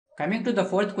Coming to the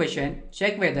fourth question,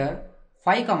 check whether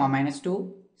 5,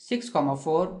 -2, 6,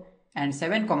 4 and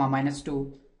 7,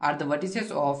 -2 are the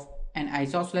vertices of an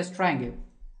isosceles triangle.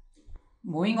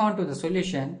 Moving on to the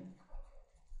solution,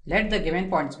 let the given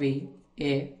points be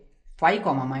A. 5,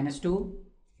 -2,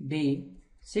 B.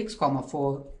 6,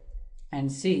 4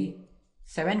 and C.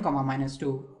 7,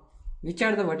 -2, which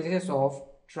are the vertices of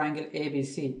triangle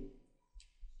ABC.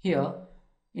 Here,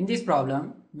 in this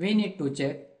problem, we need to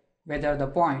check whether the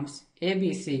points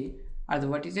ABC are the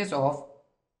vertices of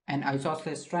an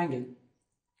isosceles triangle.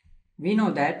 We know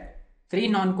that 3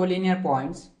 non-collinear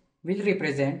points will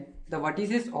represent the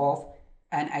vertices of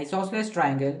an isosceles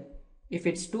triangle if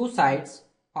its two sides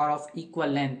are of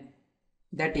equal length.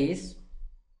 That is,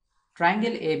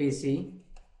 triangle ABC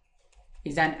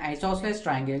is an isosceles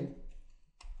triangle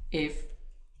if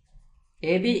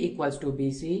AB equals to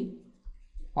BC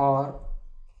or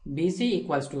BC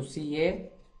equals to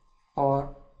CA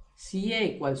or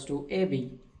CA equals to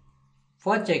AB.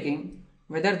 For checking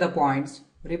whether the points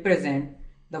represent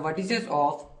the vertices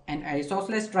of an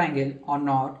isosceles triangle or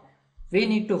not, we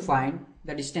need to find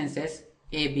the distances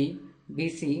AB,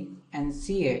 BC and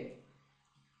CA.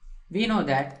 We know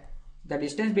that the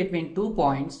distance between two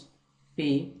points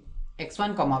P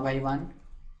x1, y1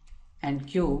 and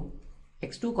Q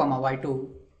x2, y2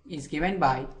 is given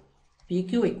by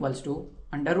PQ equals to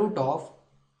under root of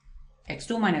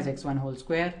x2 minus x1 whole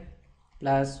square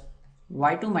plus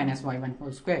y2 minus y1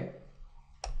 whole square.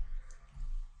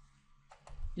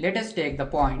 Let us take the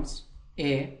points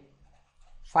A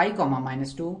 5,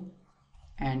 -2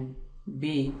 and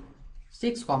B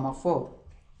 6, 4.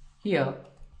 Here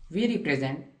we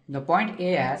represent the point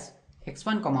A as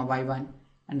x1, y1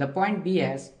 and the point B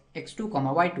as x2,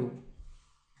 y2.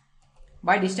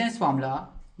 By distance formula,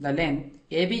 the length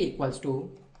AB equals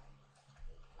to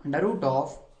under root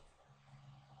of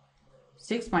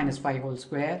 6 minus 5 whole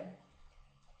square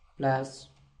plus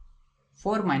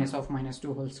 4 minus of minus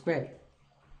 2 whole square,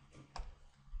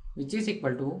 which is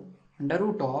equal to under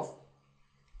root of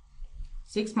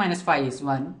 6 minus 5 is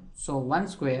 1, so 1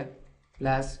 square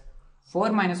plus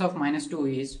 4 minus of minus 2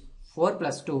 is 4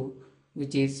 plus 2,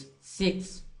 which is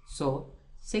 6, so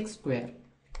 6 square.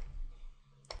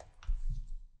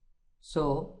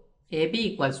 So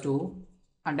AB equals to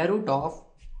under root of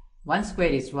 1 square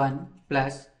is 1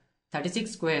 plus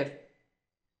 36 square.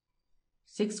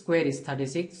 6 square is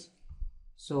 36.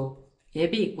 So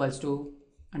AB equals to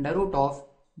under root of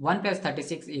 1 plus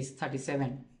 36 is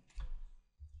 37.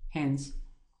 Hence,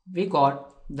 we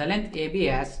got the length AB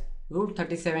as root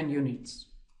 37 units.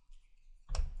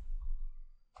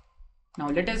 Now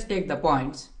let us take the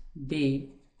points B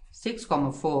 6,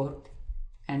 4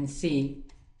 and C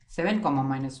 7,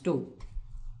 -2.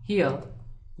 Here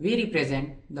we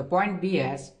represent the point B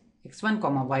as x1,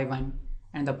 y1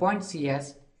 and the point C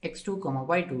as x2,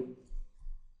 y2.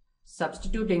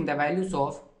 Substituting the values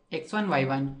of x1,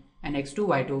 y1 and x2,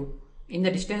 y2 in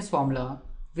the distance formula,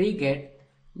 we get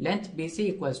length BC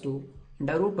equals to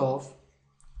under root of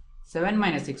 7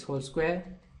 minus 6 whole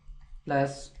square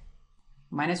plus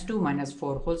minus 2 minus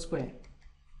 4 whole square,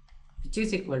 which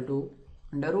is equal to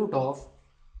under root of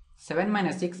 7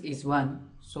 minus 6 is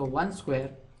 1, so 1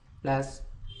 square plus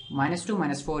minus 2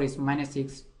 minus 4 is minus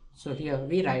 6, so here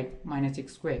we write minus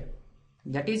 6 square.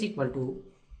 That is equal to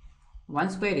 1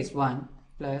 square is 1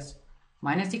 plus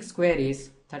minus 6 square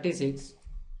is 36,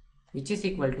 which is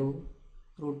equal to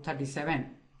root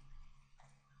 37.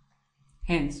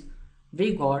 Hence,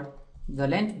 we got the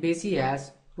length BC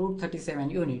as root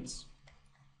 37 units.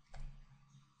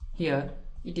 Here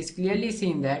it is clearly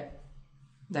seen that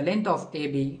the length of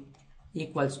AB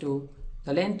equals to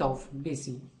the length of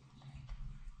BC.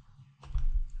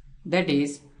 That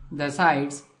is, the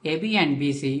sides AB and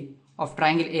BC of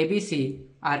triangle ABC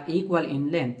are equal in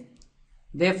length.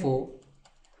 Therefore,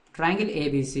 triangle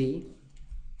ABC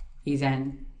is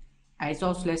an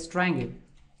isosceles triangle.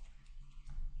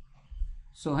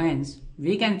 So hence,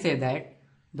 we can say that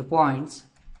the points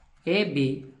A,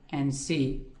 B and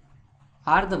C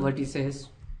are the vertices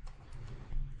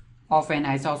of an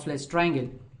isosceles triangle.